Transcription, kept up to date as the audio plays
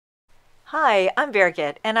Hi, I'm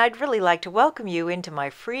Birgit, and I'd really like to welcome you into my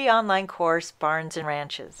free online course, Barns and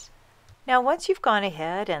Ranches. Now, once you've gone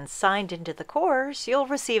ahead and signed into the course, you'll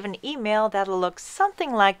receive an email that'll look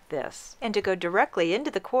something like this. And to go directly into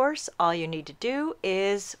the course, all you need to do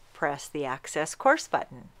is press the Access Course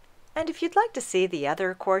button. And if you'd like to see the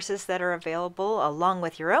other courses that are available along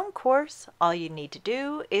with your own course, all you need to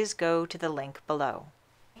do is go to the link below.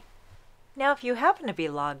 Now, if you happen to be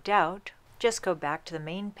logged out, just go back to the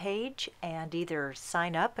main page and either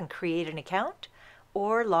sign up and create an account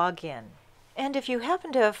or log in. And if you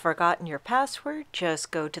happen to have forgotten your password, just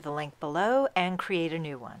go to the link below and create a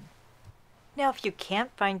new one. Now, if you can't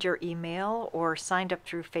find your email or signed up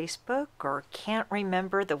through Facebook or can't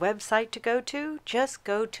remember the website to go to, just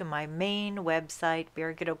go to my main website,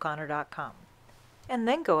 birgitoconnor.com, and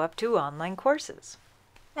then go up to Online Courses.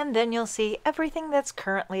 And then you'll see everything that's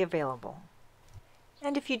currently available.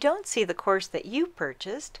 And if you don't see the course that you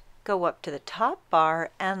purchased, go up to the top bar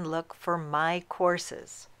and look for My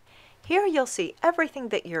Courses. Here you'll see everything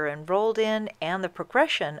that you're enrolled in and the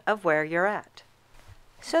progression of where you're at.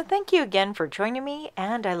 So thank you again for joining me,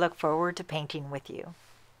 and I look forward to painting with you.